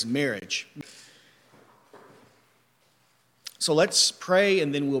Marriage. So let's pray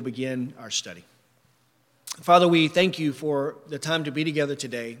and then we'll begin our study. Father, we thank you for the time to be together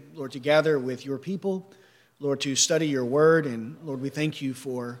today, Lord, to gather with your people, Lord, to study your word. And Lord, we thank you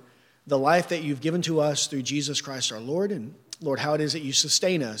for the life that you've given to us through Jesus Christ our Lord. And Lord, how it is that you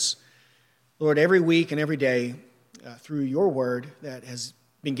sustain us, Lord, every week and every day through your word that has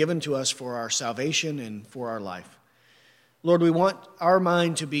been given to us for our salvation and for our life. Lord, we want our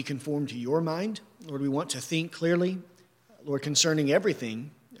mind to be conformed to your mind. Lord, we want to think clearly, Lord, concerning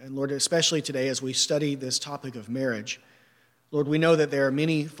everything. And Lord, especially today as we study this topic of marriage, Lord, we know that there are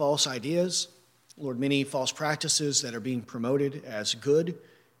many false ideas, Lord, many false practices that are being promoted as good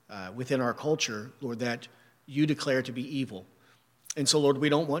within our culture, Lord, that you declare to be evil. And so, Lord, we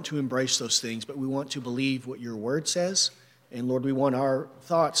don't want to embrace those things, but we want to believe what your word says. And Lord, we want our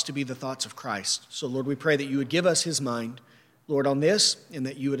thoughts to be the thoughts of Christ. So, Lord, we pray that you would give us his mind, Lord, on this, and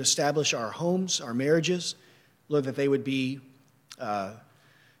that you would establish our homes, our marriages, Lord, that they would be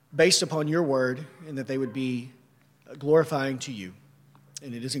based upon your word, and that they would be glorifying to you.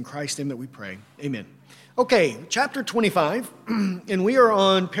 And it is in Christ's name that we pray. Amen. Okay, chapter 25, and we are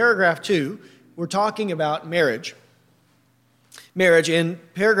on paragraph 2. We're talking about marriage. Marriage, and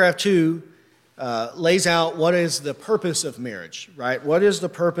paragraph 2 lays out what is the purpose of marriage, right? What is the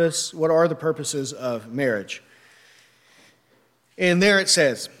purpose? What are the purposes of marriage? And there it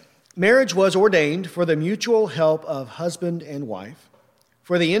says, marriage was ordained for the mutual help of husband and wife,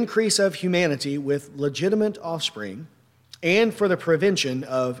 for the increase of humanity with legitimate offspring, and for the prevention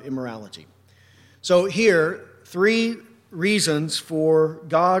of immorality. So here, 3 reasons for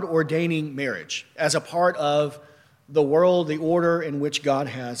God ordaining marriage as a part of the world, the order in which God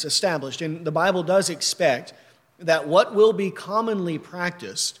has established. And the Bible does expect that what will be commonly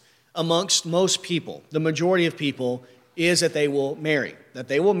practiced amongst most people, the majority of people, is that they will marry, that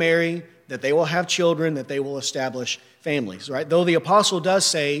they will have children, that they will establish families, right? Though the apostle does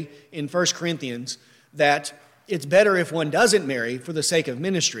say in 1 Corinthians that it's better if one doesn't marry for the sake of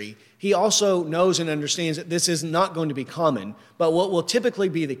ministry, he also knows and understands that this is not going to be common. But what will typically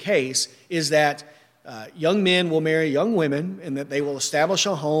be the case is that young men will marry young women, and that they will establish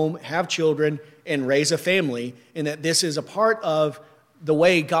a home, have children, and raise a family, and that this is a part of the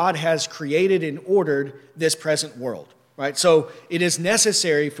way God has created and ordered this present world, right? So it is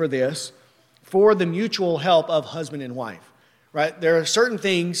necessary for this, for the mutual help of husband and wife, right? There are certain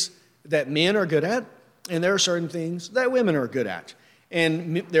things that men are good at, and there are certain things that women are good at.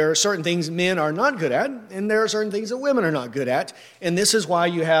 And there are certain things men are not good at, and there are certain things that women are not good at. And this is why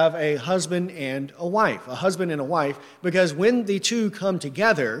you have a husband and a wife, because when the two come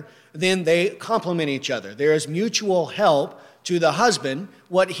together, then they complement each other. There is mutual help to the husband.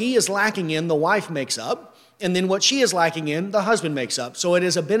 What he is lacking in, the wife makes up, and then what she is lacking in, the husband makes up. So it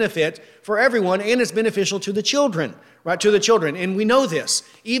is a benefit for everyone, and it's beneficial to the children, right? To the children. And we know this.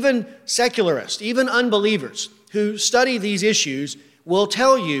 Even secularists, even unbelievers who study these issues will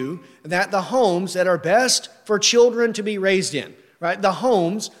tell you that the homes that are best for children to be raised in, right? The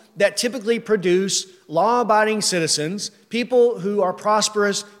homes that typically produce law-abiding citizens, people who are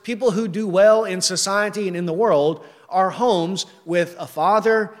prosperous, people who do well in society and in the world, are homes with a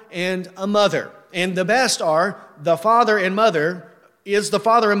father and a mother. And the best are the father and mother is the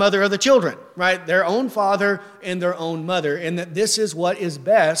father and mother of the children, right? Their own father and their own mother. And that this is what is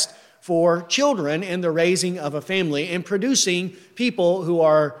best for children and the raising of a family and producing people who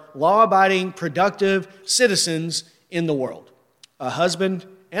are law-abiding, productive citizens in the world. A husband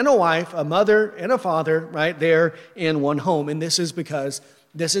and a wife, a mother and a father, right there in one home. And this is because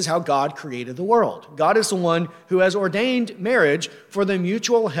this is how God created the world. God is the one who has ordained marriage for the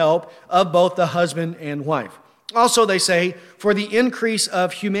mutual help of both the husband and wife. Also, they say, for the increase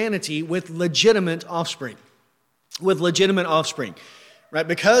of humanity with legitimate offspring. With legitimate offspring. Right?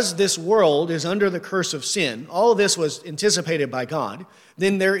 Because this world is under the curse of sin, all this was anticipated by God,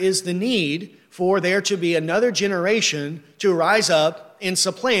 then there is the need for there to be another generation to rise up and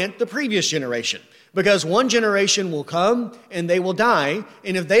supplant the previous generation. Because one generation will come and they will die,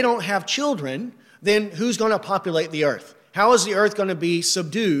 and if they don't have children, then who's going to populate the earth? How is the earth going to be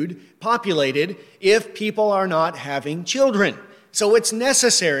subdued, populated, if people are not having children? So it's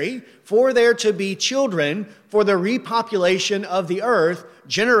necessary for there to be children for the repopulation of the earth,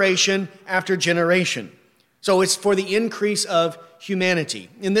 generation after generation. So it's for the increase of humanity.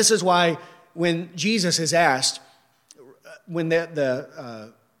 And this is why when Jesus is asked, when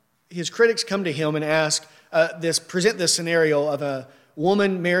his critics come to him and ask, present this scenario of a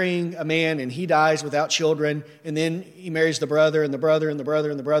woman marrying a man and he dies without children, and then he marries the brother and the brother and the brother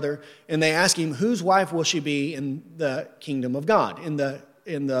and the brother, and they ask him, whose wife will she be in the kingdom of God, in the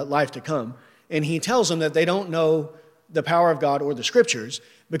the life to come. And he tells them that they don't know the power of God or the scriptures,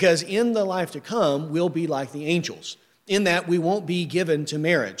 because in the life to come, we'll be like the angels, in that we won't be given to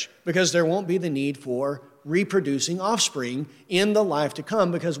marriage, because there won't be the need for reproducing offspring in the life to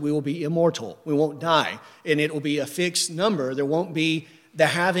come, because we will be immortal. We won't die, and it will be a fixed number. There won't be the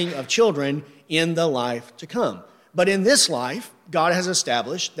having of children in the life to come. But in this life, God has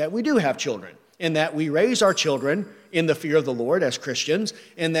established that we do have children, and that we raise our children in the fear of the Lord as Christians,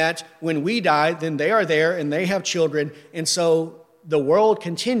 and that when we die, then they are there and they have children. And so the world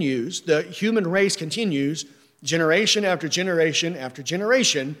continues, the human race continues, generation after generation after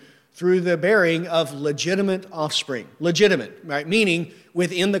generation, through the bearing of legitimate offspring. Legitimate, right? Meaning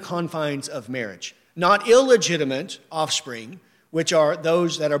within the confines of marriage. Not illegitimate offspring, which are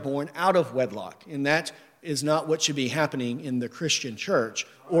those that are born out of wedlock. And that is not what should be happening in the Christian church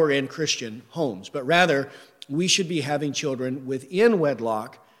or in Christian homes. But rather, we should be having children within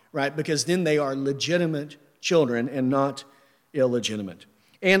wedlock, right? Because then they are legitimate children and not illegitimate.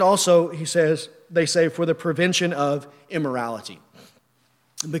 And also, they say, for the prevention of immorality.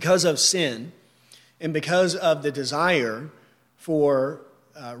 Because of sin and because of the desire for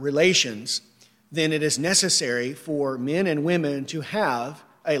relations, then it is necessary for men and women to have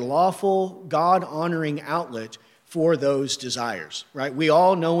a lawful, God-honoring outlet for those desires, right? We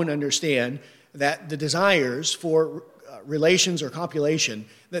all know and understand that the desires for relations or copulation,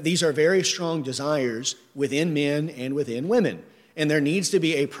 that these are very strong desires within men and within women. And there needs to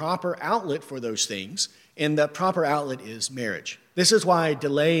be a proper outlet for those things, and the proper outlet is marriage. This is why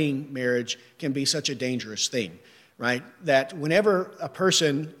delaying marriage can be such a dangerous thing, right? That whenever a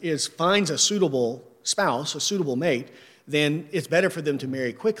person finds a suitable spouse, a suitable mate, then it's better for them to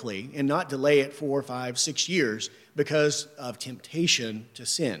marry quickly and not delay it 4, 5, 6 years because of temptation to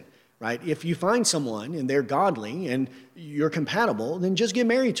sin, right? If you find someone and they're godly and you're compatible, then just get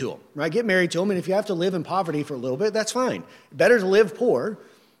married to them, right? Get married to them, and if you have to live in poverty for a little bit, that's fine. Better to live poor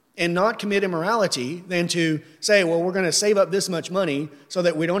and not commit immorality than to say, well, we're going to save up this much money so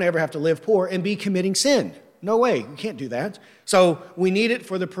that we don't ever have to live poor and be committing sin. No way, you can't do that. So we need it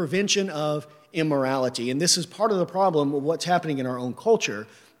for the prevention of immorality. And this is part of the problem of what's happening in our own culture,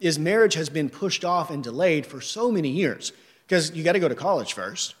 is marriage has been pushed off and delayed for so many years. Because you got to go to college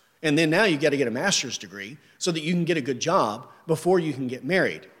first, and then now you got to get a master's degree so that you can get a good job before you can get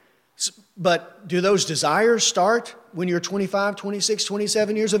married. But do those desires start when you're 25, 26,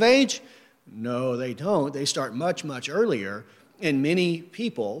 27 years of age? No, they don't. They start much, much earlier. And many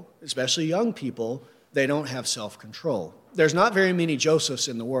people, especially young people, they don't have self-control. There's not very many Josephs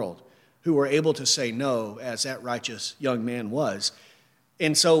in the world who were able to say no, as that righteous young man was.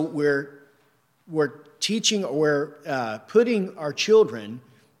 And so we're putting our children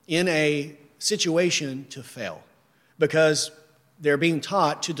in a situation to fail, because they're being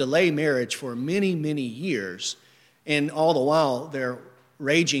taught to delay marriage for many, many years, and all the while they're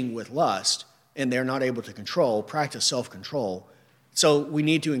raging with lust, and they're not able to practice self-control. So we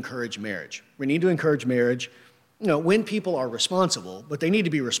need to encourage marriage. We need to encourage marriage, when people are responsible, but they need to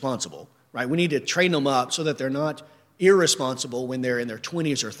be responsible, right? We need to train them up so that they're not irresponsible when they're in their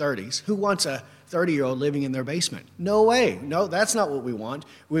 20s or 30s. Who wants a 30-year-old living in their basement? No way. No, that's not what we want.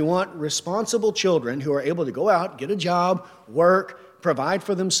 We want responsible children who are able to go out, get a job, work, provide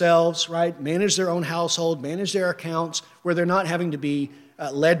for themselves, right? Manage their own household, manage their accounts, where they're not having to be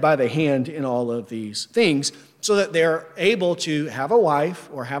led by the hand in all of these things, so that they're able to have a wife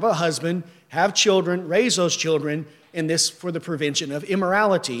or have a husband, have children, raise those children, and this for the prevention of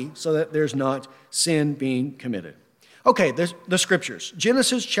immorality, so that there's not sin being committed. Okay, the scriptures.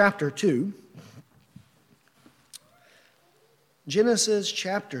 Genesis chapter 2. Genesis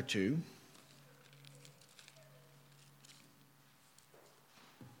chapter 2.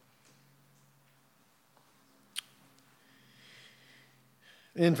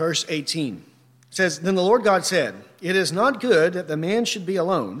 In verse 18, it says, "Then the Lord God said, 'It is not good that the man should be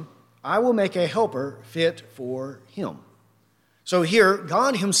alone. I will make a helper fit for him.'" So here,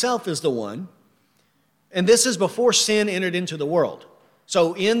 God himself is the one, and this is before sin entered into the world.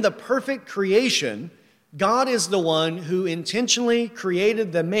 So in the perfect creation, God is the one who intentionally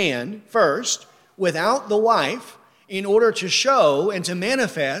created the man first, without the wife, in order to show and to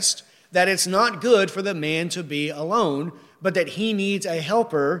manifest that it's not good for the man to be alone, but that he needs a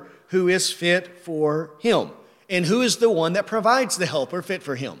helper who is fit for him. And who is the one that provides the helper fit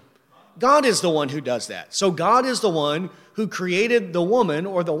for him? God is the one who does that. So God is the one who created the woman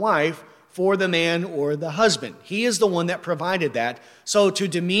or the wife for the man or the husband. He is the one that provided that. So to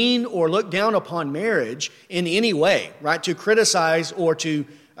demean or look down upon marriage in any way, right, to criticize or to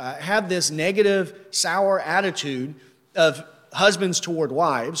have this negative, sour attitude of husbands toward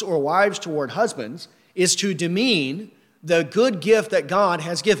wives or wives toward husbands is to demean the good gift that God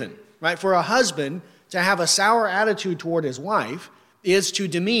has given, right? For a husband to have a sour attitude toward his wife is to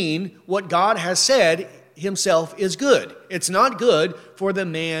demean what God has said himself is good. It's not good for the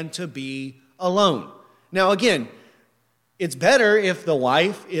man to be alone. Now, again, it's better if the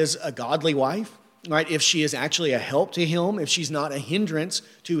wife is a godly wife, right? If she is actually a help to him, if she's not a hindrance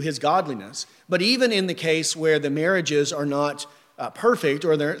to his godliness. But even in the case where the marriages are not perfect,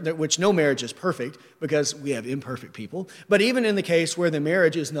 or which no marriage is perfect because we have imperfect people, but even in the case where the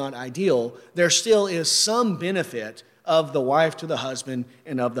marriage is not ideal, there still is some benefit of the wife to the husband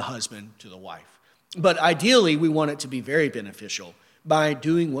and of the husband to the wife. But ideally, we want it to be very beneficial by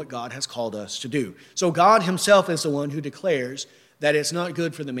doing what God has called us to do. So God himself is the one who declares that it's not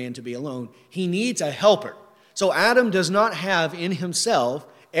good for the man to be alone. He needs a helper. So Adam does not have in himself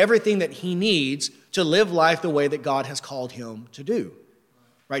everything that he needs to live life the way that God has called him to do.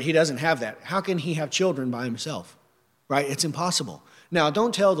 Right? He doesn't have that. How can he have children by himself? Right? It's impossible. Now,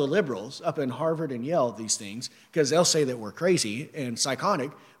 don't tell the liberals up in Harvard and Yale these things, because they'll say that we're crazy and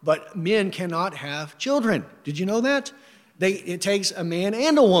psychotic, but men cannot have children. Did you know that? It takes a man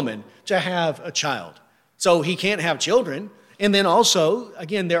and a woman to have a child. So he can't have children. And then also,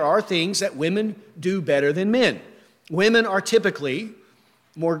 again, there are things that women do better than men. Women are typically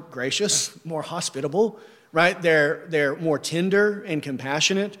more gracious, more hospitable, right? They're more tender and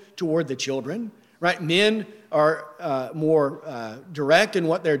compassionate toward the children, right? Men are more direct in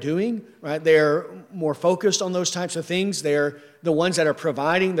what they're doing, right? They're more focused on those types of things. They're the ones that are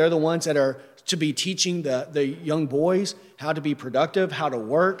providing. They're the ones that are to be teaching the young boys how to be productive, how to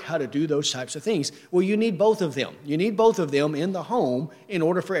work, how to do those types of things. Well, you need both of them. You need both of them in the home in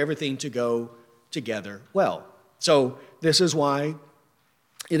order for everything to go together well. So this is why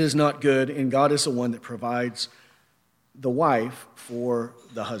it is not good, and God is the one that provides the wife for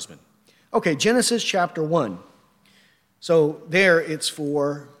the husband. Okay, Genesis chapter 1. So there it's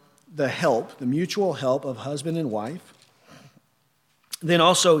for the help, the mutual help of husband and wife. Then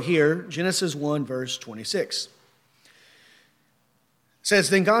also here, Genesis 1, verse 26. It says,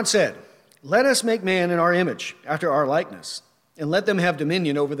 "Then God said, 'Let us make man in our image, after our likeness, and let them have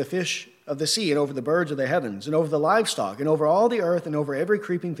dominion over the fish of the sea, and over the birds of the heavens, and over the livestock, and over all the earth, and over every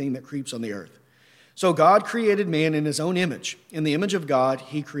creeping thing that creeps on the earth.' So God created man in his own image. In the image of God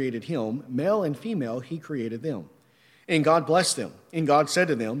he created him. Male and female he created them. And God blessed them. And God said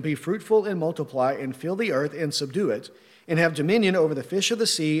to them, 'Be fruitful and multiply, and fill the earth and subdue it, and have dominion over the fish of the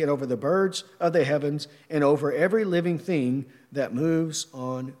sea, and over the birds of the heavens, and over every living thing that moves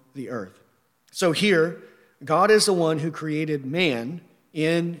on the earth.'" So here, God is the one who created man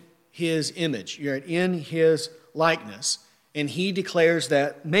in his image, in his likeness, and he declares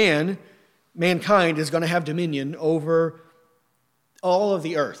that mankind is going to have dominion over all of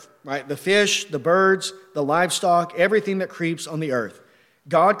the earth, right? The fish, the birds, the livestock, everything that creeps on the earth.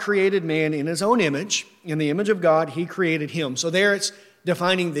 God created man in his own image. In the image of God, he created him. So there it's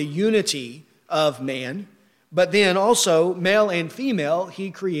defining the unity of man, but then also male and female,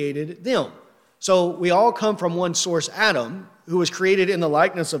 he created them. So we all come from one source, Adam, who was created in the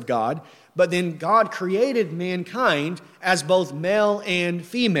likeness of God, but then God created mankind as both male and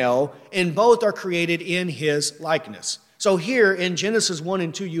female, and both are created in his likeness. So here in Genesis 1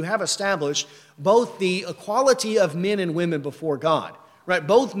 and 2, you have established both the equality of men and women before God, right?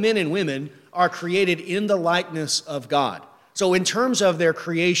 Both men and women are created in the likeness of God. So in terms of their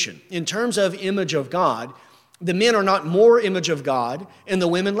creation, in terms of image of God, the men are not more image of God and the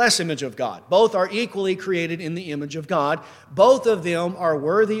women less image of God. Both are equally created in the image of God. Both of them are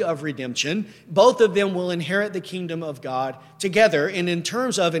worthy of redemption. Both of them will inherit the kingdom of God together. And in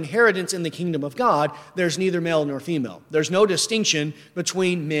terms of inheritance in the kingdom of God, there's neither male nor female. There's no distinction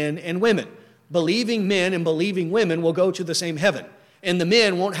between men and women. Believing men and believing women will go to the same heaven. And the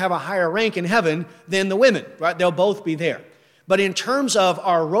men won't have a higher rank in heaven than the women, right? They'll both be there. But in terms of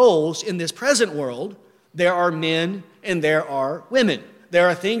our roles in this present world, there are men and there are women. There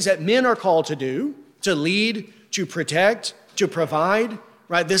are things that men are called to do, to lead, to protect, to provide,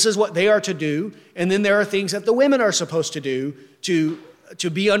 right? This is what they are to do. And then there are things that the women are supposed to do, to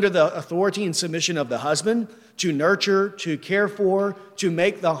be under the authority and submission of the husband, to nurture, to care for, to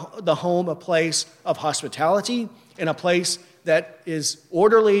make the home a place of hospitality and a place that is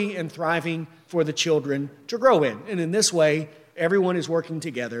orderly and thriving for the children to grow in. And in this way, everyone is working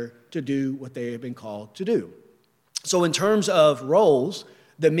together to do what they have been called to do. So in terms of roles,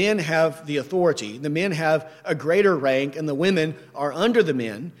 the men have the authority. The men have a greater rank, and the women are under the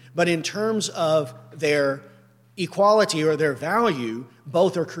men. But in terms of their equality or their value,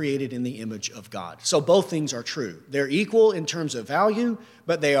 both are created in the image of God. So both things are true. They're equal in terms of value,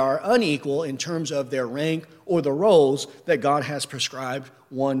 but they are unequal in terms of their rank or the roles that God has prescribed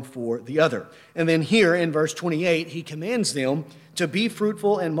one for the other. And then here in verse 28, he commands them to be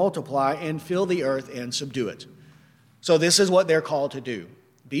fruitful and multiply and fill the earth and subdue it. So this is what they're called to do.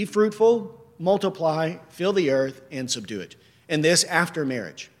 Be fruitful, multiply, fill the earth, and subdue it. And this after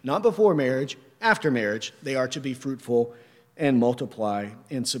marriage, not before marriage. After marriage, they are to be fruitful and multiply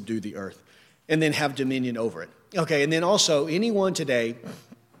and subdue the earth, and then have dominion over it. Okay, and then also anyone today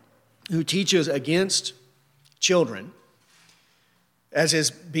who teaches against children, as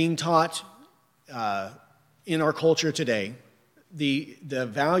is being taught in our culture today, the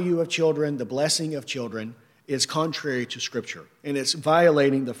value of children, the blessing of children is contrary to Scripture, and it's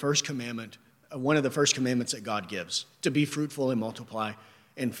violating the first commandment, one of the first commandments that God gives, to be fruitful and multiply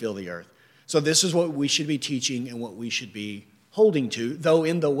and fill the earth. So this is what we should be teaching and what we should be holding to, though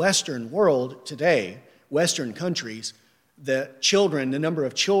in the Western world today, Western countries, the number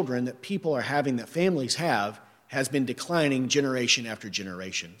of children that people are having, that families have, has been declining generation after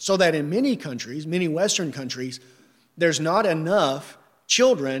generation. So that in many countries, many Western countries, there's not enough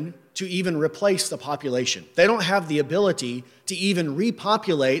children to even replace the population. They don't have the ability to even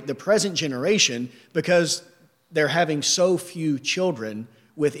repopulate the present generation because they're having so few children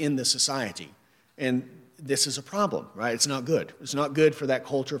within the society. And this is a problem, right? It's not good. It's not good for that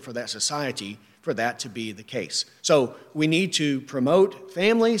culture, for that society, for that to be the case. So we need to promote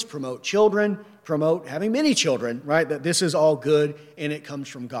families, promote children, promote having many children, right? That this is all good and it comes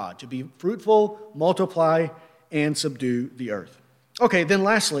from God. To be fruitful, multiply, and subdue the earth. Okay, then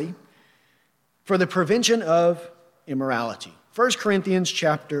lastly, for the prevention of immorality. 1 Corinthians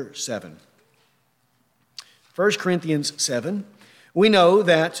chapter 7. 1 Corinthians 7. We know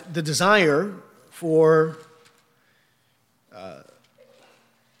that the desire for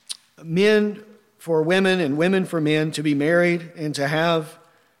men for women and women for men to be married and to have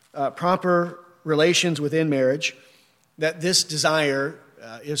proper relations within marriage, that this desire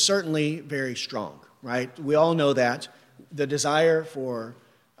is certainly very strong, right? We all know that. The desire for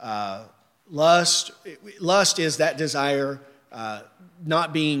lust is that desire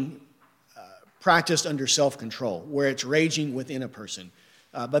not being practiced under self-control, where it's raging within a person.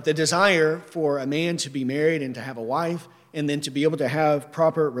 But the desire for a man to be married and to have a wife and then to be able to have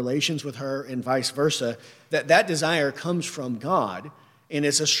proper relations with her and vice versa, that desire comes from God, and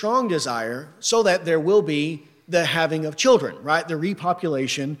it's a strong desire so that there will be the having of children, right? The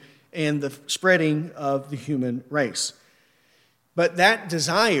repopulation and the spreading of the human race. But that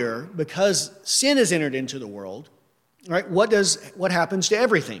desire, because sin has entered into the world, right? What happens to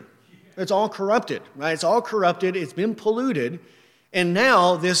everything? It's all corrupted, right? It's all corrupted. It's been polluted. And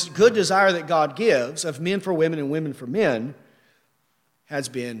now this good desire that God gives of men for women and women for men has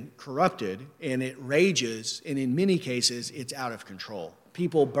been corrupted, and it rages, and in many cases, it's out of control.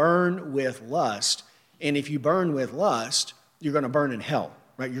 People burn with lust, and if you burn with lust, you're going to burn in hell,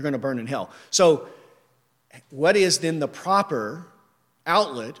 right? You're going to burn in hell. So what is then the proper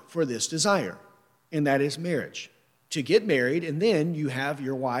outlet for this desire? And that is marriage. To get married, and then you have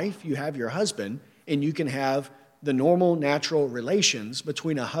your wife, you have your husband, and you can have the normal, natural relations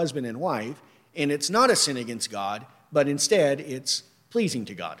between a husband and wife, and it's not a sin against God, but instead it's pleasing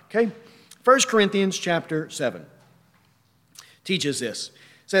to God, okay? 1 Corinthians chapter 7 teaches this.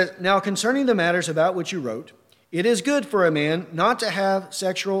 It says, "Now concerning the matters about which you wrote, it is good for a man not to have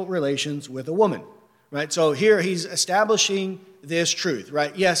sexual relations with a woman." Right? So here he's establishing this truth,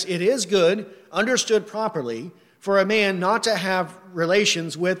 right? Yes, it is good, understood properly, for a man not to have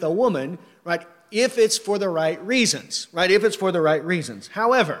relations with a woman, right? If it's for the right reasons, right? If it's for the right reasons.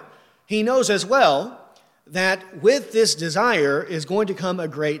 However, he knows as well that with this desire is going to come a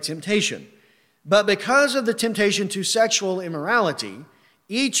great temptation. But because of the temptation to sexual immorality,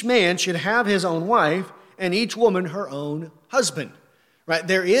 each man should have his own wife and each woman her own husband, right?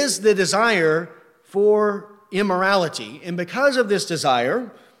 There is the desire for immorality. And because of this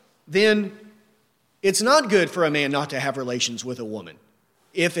desire, then it's not good for a man not to have relations with a woman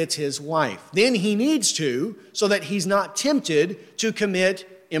if it's his wife. Then he needs to, so that he's not tempted to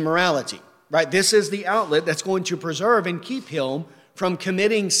commit immorality, right? This is the outlet that's going to preserve and keep him from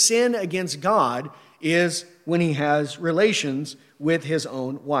committing sin against God, is when he has relations with his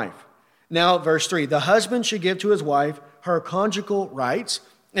own wife. Now, verse 3, "The husband should give to his wife her conjugal rights,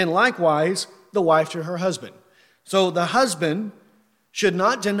 and likewise the wife to her husband." So the husband should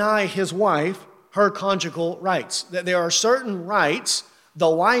not deny his wife her conjugal rights. That there are certain rights the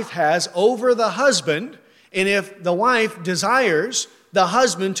wife has over the husband, and if the wife desires the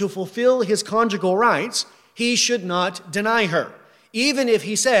husband to fulfill his conjugal rights, he should not deny her. Even if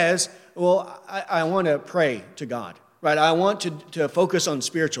he says, well, I want to pray to God, right? I want to focus on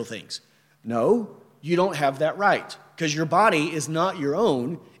spiritual things. No, you don't have that right, because your body is not your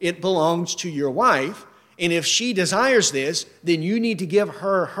own. It belongs to your wife. And if she desires this, then you need to give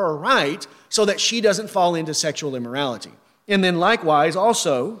her her right so that she doesn't fall into sexual immorality. And then likewise,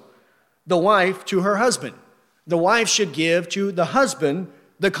 also, the wife to her husband. The wife should give to the husband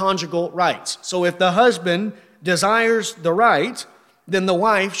the conjugal rights. So if the husband desires the right, then the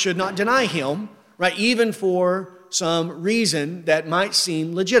wife should not deny him, right, even for some reason that might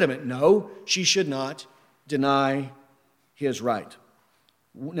seem legitimate. No, she should not deny his right.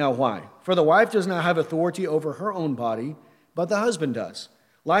 Now, why? For the wife does not have authority over her own body, but the husband does.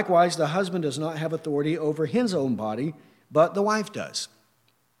 Likewise, the husband does not have authority over his own body, but the wife does.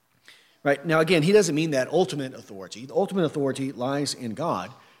 Right? Now, again, he doesn't mean that ultimate authority. The ultimate authority lies in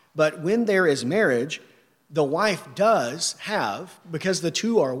God. But when there is marriage, the wife does have, because the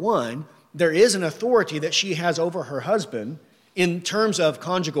two are one, there is an authority that she has over her husband in terms of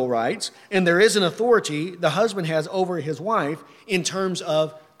conjugal rights, and there is an authority the husband has over his wife in terms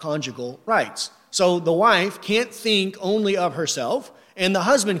of conjugal rights. So the wife can't think only of herself, and the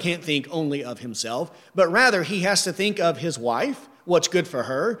husband can't think only of himself, but rather he has to think of his wife, what's good for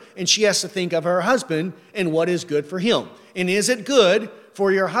her, and she has to think of her husband and what is good for him. And is it good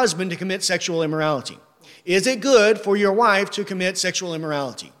for your husband to commit sexual immorality? Is it good for your wife to commit sexual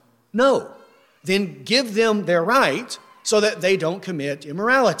immorality? No. Then give them their right so that they don't commit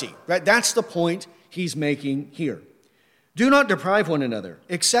immorality. Right? That's the point he's making here. Do not deprive one another,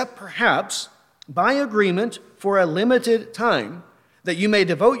 except perhaps by agreement for a limited time, that you may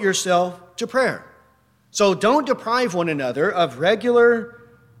devote yourself to prayer. So don't deprive one another of regular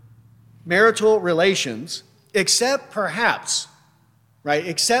marital relations, except perhaps, right?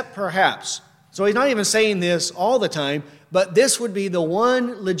 Except perhaps. So he's not even saying this all the time, but this would be the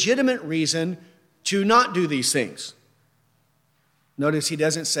one legitimate reason to not do these things. Notice he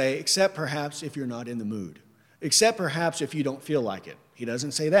doesn't say, except perhaps if you're not in the mood. Except perhaps if you don't feel like it. He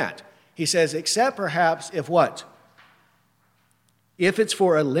doesn't say that. He says, except perhaps if what? If it's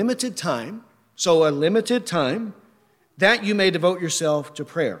for a limited time, so a limited time, that you may devote yourself to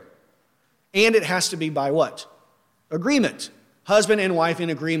prayer. And it has to be by what? Agreement. Husband and wife in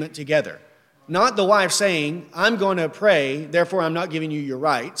agreement together. Not the wife saying, I'm going to pray, therefore I'm not giving you your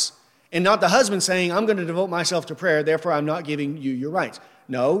rights. And not the husband saying, I'm going to devote myself to prayer, therefore I'm not giving you your rights.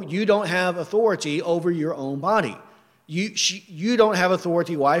 No, you don't have authority over your own body. You don't have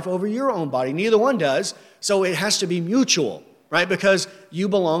authority, wife, over your own body. Neither one does. So it has to be mutual, right? Because you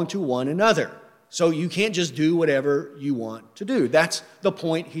belong to one another. So you can't just do whatever you want to do. That's the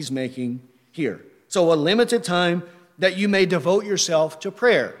point he's making here. So a limited time that you may devote yourself to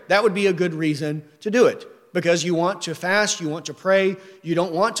prayer. That would be a good reason to do it. Because you want to fast, you want to pray, you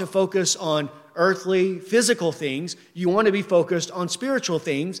don't want to focus on earthly, physical things. You want to be focused on spiritual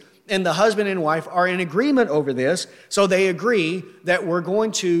things. And the husband and wife are in agreement over this. So they agree that we're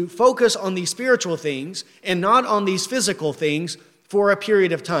going to focus on these spiritual things and not on these physical things for a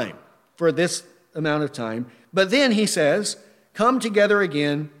period of time, for this amount of time. But then he says, come together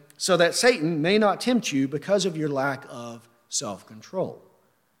again so that Satan may not tempt you because of your lack of self-control.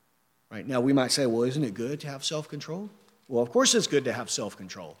 Right now, we might say, well, isn't it good to have self-control? Well, of course it's good to have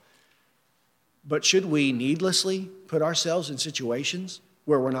self-control. But should we needlessly put ourselves in situations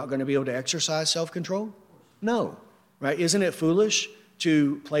where we're not going to be able to exercise self-control? No. Right? Isn't it foolish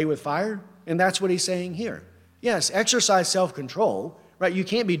to play with fire? And that's what he's saying here. Yes, exercise self-control. Right? You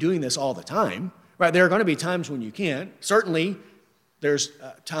can't be doing this all the time. Right? There are going to be times when you can't. Certainly, there's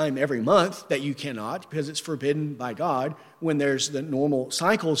time every month that you cannot because it's forbidden by God when there's the normal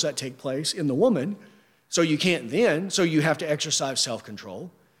cycles that take place in the woman. So you can't then, so you have to exercise self-control.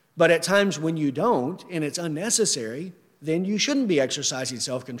 But at times when you don't and it's unnecessary, then you shouldn't be exercising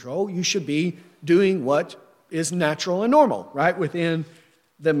self-control. You should be doing what is natural and normal, right, within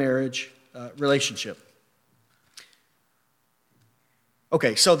the marriage relationship.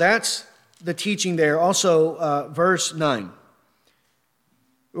 Okay, so that's the teaching there. Also, verse 9.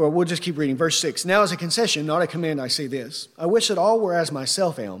 Or we'll just keep reading. Verse 6. Now as a concession, not a command, I say this. I wish that all were as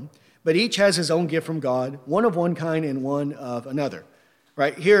myself am, but each has his own gift from God, one of one kind and one of another.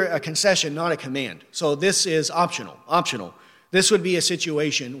 Right? Here, a concession, not a command. So this is optional. Optional. This would be a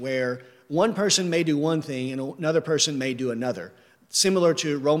situation where one person may do one thing and another person may do another. Similar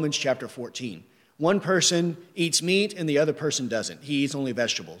to Romans chapter 14. One person eats meat and the other person doesn't. He eats only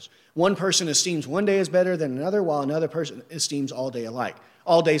vegetables. One person esteems one day as better than another, while another person esteems all days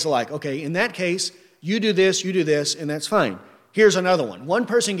alike. Okay, in that case, you do this, and that's fine. Here's another one. One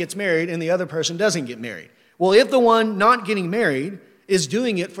person gets married and the other person doesn't get married. Well, if the one not getting married is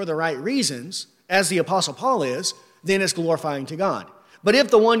doing it for the right reasons, as the Apostle Paul is, then it's glorifying to God. But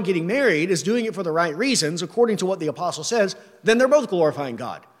if the one getting married is doing it for the right reasons, according to what the apostle says, then they're both glorifying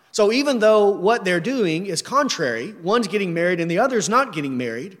God. So even though what they're doing is contrary, one's getting married and the other's not getting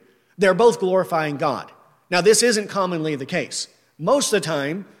married, they're both glorifying God. Now, this isn't commonly the case. Most of the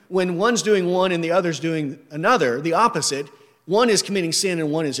time, when one's doing one and the other's doing another, the opposite, one is committing sin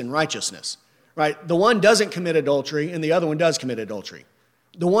and one is in righteousness, right? The one doesn't commit adultery and the other one does commit adultery.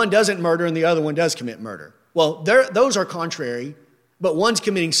 The one doesn't murder and the other one does commit murder. Well, those are contrary, but one's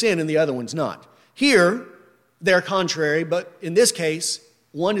committing sin and the other one's not. Here, they're contrary, but in this case,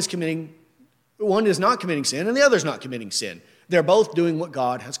 one is not committing sin and the other's not committing sin. They're both doing what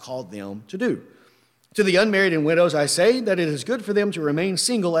God has called them to do. To the unmarried and widows, I say that it is good for them to remain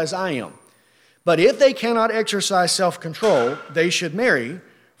single as I am. But if they cannot exercise self-control, they should marry,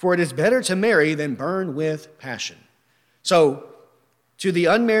 for it is better to marry than burn with passion. So, to the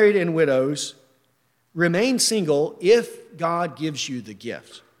unmarried and widows, remain single if God gives you the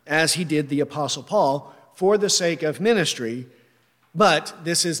gift, as he did the Apostle Paul, for the sake of ministry, but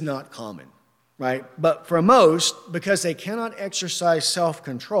this is not common, right? But for most, because they cannot exercise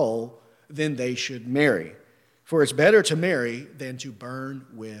self-control, then they should marry. For it's better to marry than to burn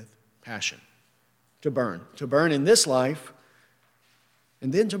with passion. To burn in this life,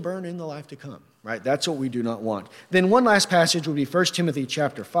 and then to burn in the life to come, right? That's what we do not want. Then one last passage would be 1 Timothy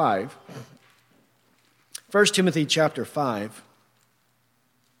chapter 5. 1 Timothy chapter 5.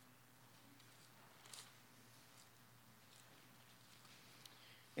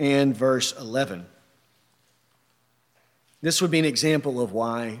 And verse 11. This would be an example of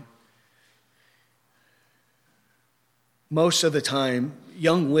why most of the time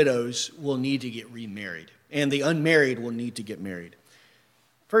young widows will need to get remarried, and the unmarried will need to get married.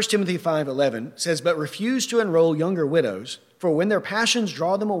 1 Timothy 5:11 says, "But refuse to enroll younger widows, for when their passions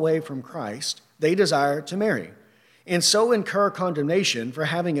draw them away from Christ, they desire to marry, and so incur condemnation for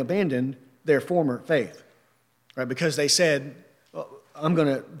having abandoned their former faith." Right? Because they said, I'm going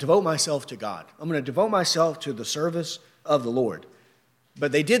to devote myself to God. I'm going to devote myself to the service of the Lord.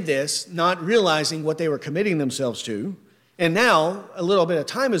 But they did this not realizing what they were committing themselves to. And now a little bit of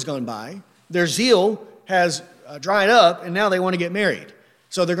time has gone by. Their zeal has dried up, and now they want to get married.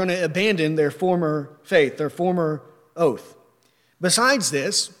 So they're going to abandon their former faith, their former oath. Besides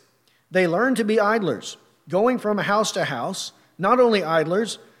this, they learn to be idlers, going from house to house, not only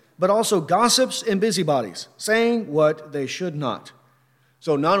idlers, but also gossips and busybodies, saying what they should not.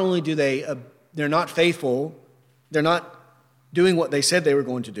 So not only do they're not faithful, they're not doing what they said they were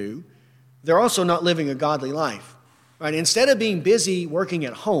going to do, they're also not living a godly life. Right? Instead of being busy working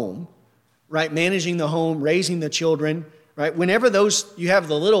at home, right, managing the home, raising the children, right, whenever you have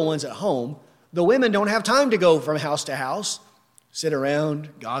the little ones at home, the women don't have time to go from house to house, sit around,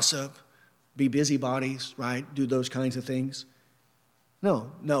 gossip, be busybodies, right, do those kinds of things.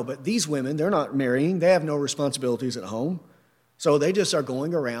 No, but these women, they're not marrying, they have no responsibilities at home, so they just are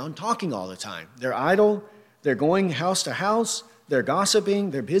going around talking all the time. They're idle, they're going house to house, they're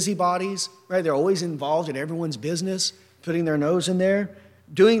gossiping, they're busybodies, right? They're always involved in everyone's business, putting their nose in there,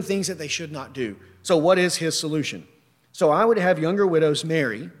 doing things that they should not do. So what is his solution? So I would have younger widows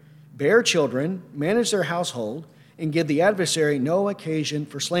marry, bear children, manage their household, and give the adversary no occasion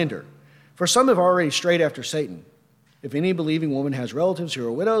for slander. For some have already strayed after Satan. If any believing woman has relatives who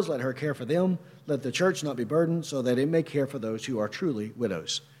are widows, let her care for them. Let the church not be burdened, so that it may care for those who are truly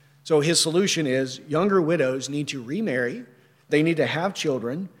widows. So his solution is younger widows need to remarry. They need to have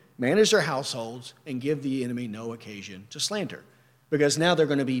children, manage their households, and give the enemy no occasion to slander. Because now they're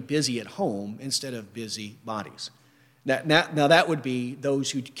going to be busy at home instead of busy bodies. Now that would be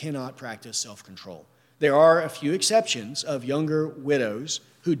those who cannot practice self-control. There are a few exceptions of younger widows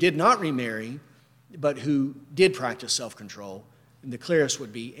who did not remarry, but who did practice self-control. And the clearest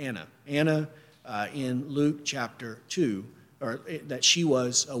would be Anna. Anna, in Luke chapter 2, that she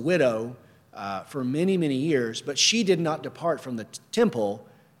was a widow for many, many years, but she did not depart from the temple.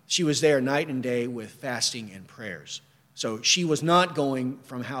 She was there night and day with fasting and prayers. So she was not going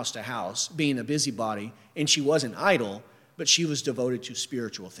from house to house, being a busybody, and she wasn't idle, but she was devoted to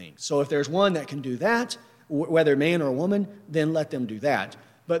spiritual things. So if there's one that can do that, whether man or woman, then let them do that.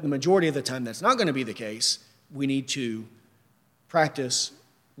 But the majority of the time, that's not going to be the case. We need to practice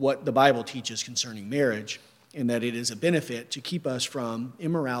what the Bible teaches concerning marriage, and that it is a benefit to keep us from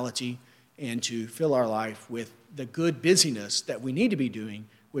immorality and to fill our life with the good busyness that we need to be doing,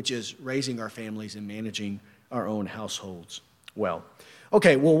 which is raising our families and managing our own households well.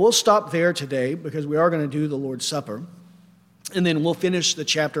 Okay, well, we'll stop there today because we are going to do the Lord's Supper, and then we'll finish the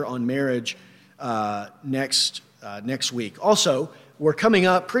chapter on marriage next week. Also, we're coming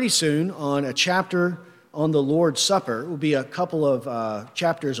up pretty soon on a chapter on the Lord's Supper. It will be a couple of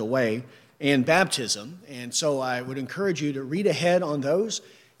chapters away, and baptism. And so I would encourage you to read ahead on those,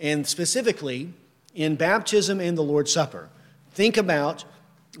 and specifically in baptism and the Lord's Supper. Think about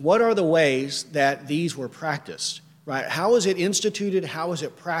what are the ways that these were practiced, right? How is it instituted? How is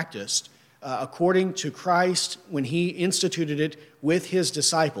it practiced according to Christ when he instituted it with his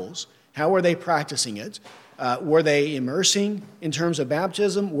disciples? How were they practicing it? Were they immersing in terms of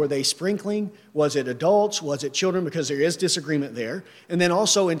baptism? Were they sprinkling? Was it adults? Was it children? Because there is disagreement there. And then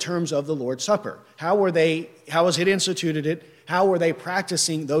also in terms of the Lord's Supper. How was it instituted it? How were they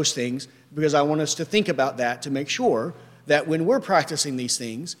practicing those things? Because I want us to think about that to make sure that when we're practicing these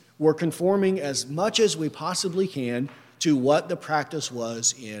things, we're conforming as much as we possibly can to what the practice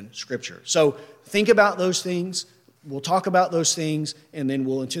was in Scripture. So think about those things. We'll talk about those things, and then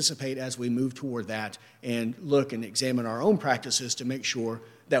we'll anticipate as we move toward that and look and examine our own practices to make sure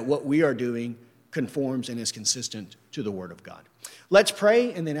that what we are doing conforms and is consistent to the Word of God. Let's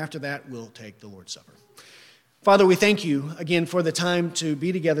pray, and then after that, we'll take the Lord's Supper. Father, we thank you again for the time to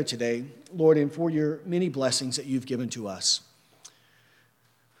be together today, Lord, and for your many blessings that you've given to us.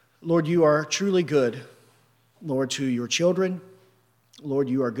 Lord, you are truly good, Lord, to your children. Lord,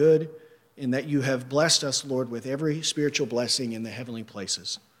 you are good in that you have blessed us, Lord, with every spiritual blessing in the heavenly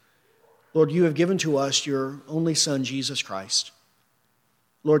places. Lord, you have given to us your only Son, Jesus Christ.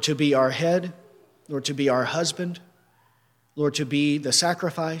 Lord, to be our head, Lord, to be our husband, Lord, to be the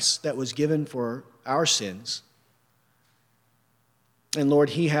sacrifice that was given for our sins. And Lord,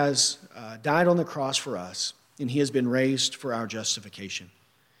 he has died on the cross for us, and he has been raised for our justification.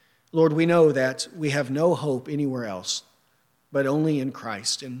 Lord, we know that we have no hope anywhere else, but only in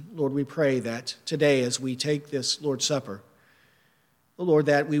Christ. And Lord, we pray that today as we take this Lord's Supper, Lord,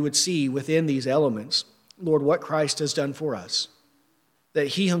 that we would see within these elements, Lord, what Christ has done for us, that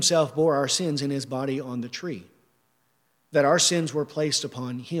he himself bore our sins in his body on the tree, that our sins were placed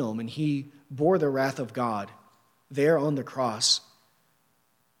upon him, and he bore the wrath of God there on the cross,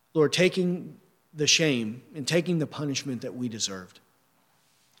 Lord, taking the shame and taking the punishment that we deserved.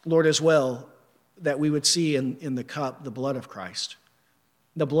 Lord, as well, that we would see in the cup the blood of Christ,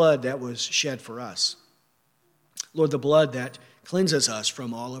 the blood that was shed for us. Lord, the blood that cleanses us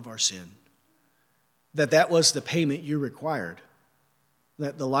from all of our sin, that was the payment you required,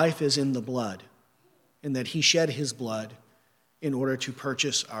 that the life is in the blood, and that he shed his blood in order to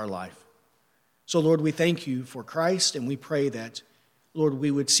purchase our life. So, Lord, we thank you for Christ, and we pray that, Lord,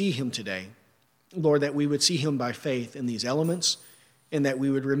 we would see him today. Lord, that we would see him by faith in these elements, and that we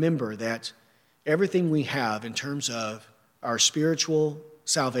would remember that everything we have in terms of our spiritual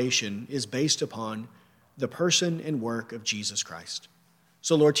salvation is based upon the person and work of Jesus Christ.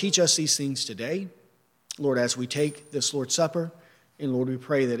 So, Lord, teach us these things today. Lord, as we take this Lord's Supper, and Lord, we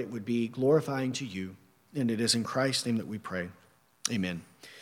pray that it would be glorifying to you. And it is in Christ's name that we pray. Amen.